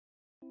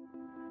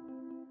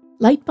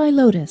Light by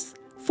Lotus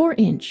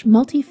 4-inch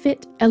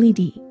multi-fit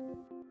LED.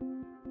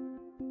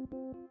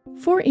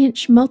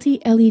 4-inch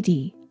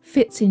multi-LED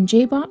fits in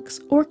J-box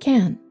or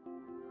can.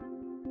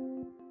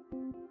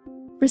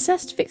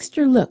 Recessed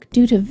fixture look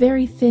due to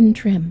very thin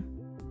trim.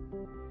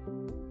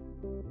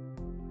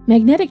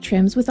 Magnetic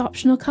trims with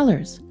optional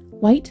colors: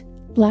 white,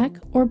 black,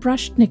 or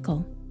brushed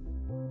nickel.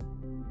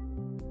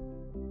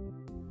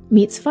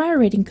 Meets fire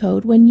rating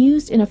code when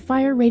used in a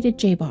fire-rated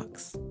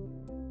J-box.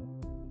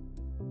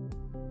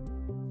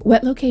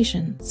 Wet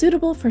location,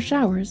 suitable for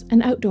showers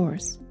and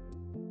outdoors.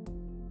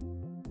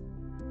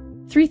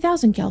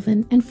 3000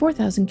 Kelvin and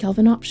 4000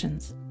 Kelvin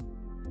options.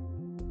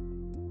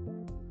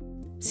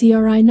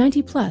 CRI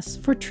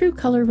 90+ for true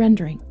color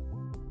rendering.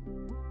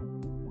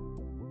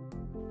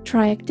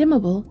 Triac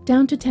dimmable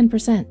down to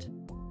 10%.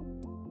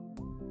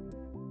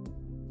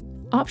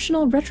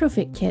 Optional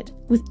retrofit kit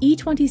with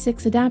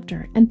E26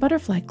 adapter and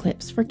butterfly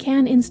clips for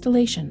can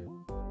installation.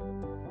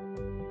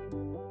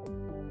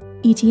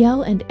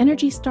 ETL and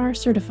Energy Star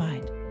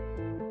certified.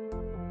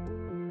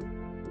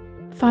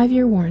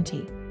 5-year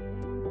warranty.